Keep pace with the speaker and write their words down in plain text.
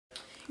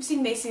We've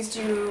seen Macy's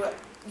do,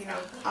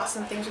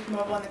 awesome things with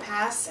mobile in the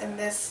past, and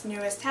this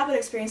newest tablet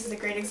experience is a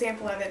great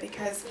example of it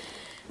because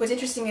what's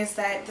interesting is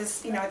that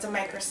this, it's a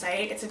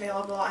microsite. It's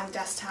available on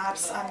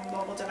desktops, on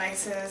mobile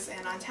devices,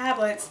 and on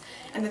tablets.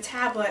 And the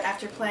tablet,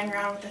 after playing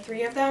around with the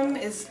three of them,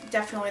 is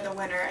definitely the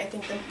winner. I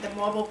think the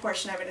mobile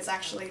portion of it is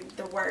actually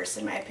the worst,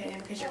 in my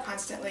opinion, because you're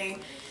constantly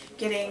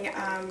getting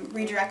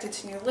redirected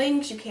to new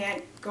links. You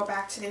can't go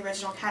back to the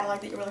original catalog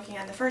that you were looking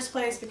at in the first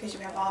place because you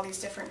have all these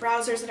different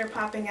browsers that are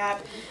popping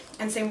up.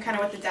 And same kind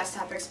of with the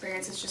desktop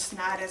experience. It's just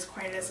not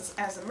quite as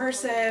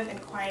immersive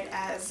and quite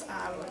as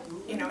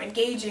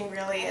engaging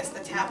really as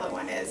the tablet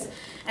one is.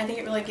 I think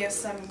it really gives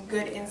some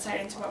good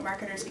insight into what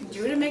marketers can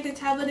do to make the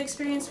tablet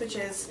experience, which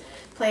is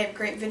play a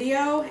great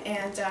video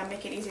and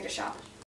make it easy to shop.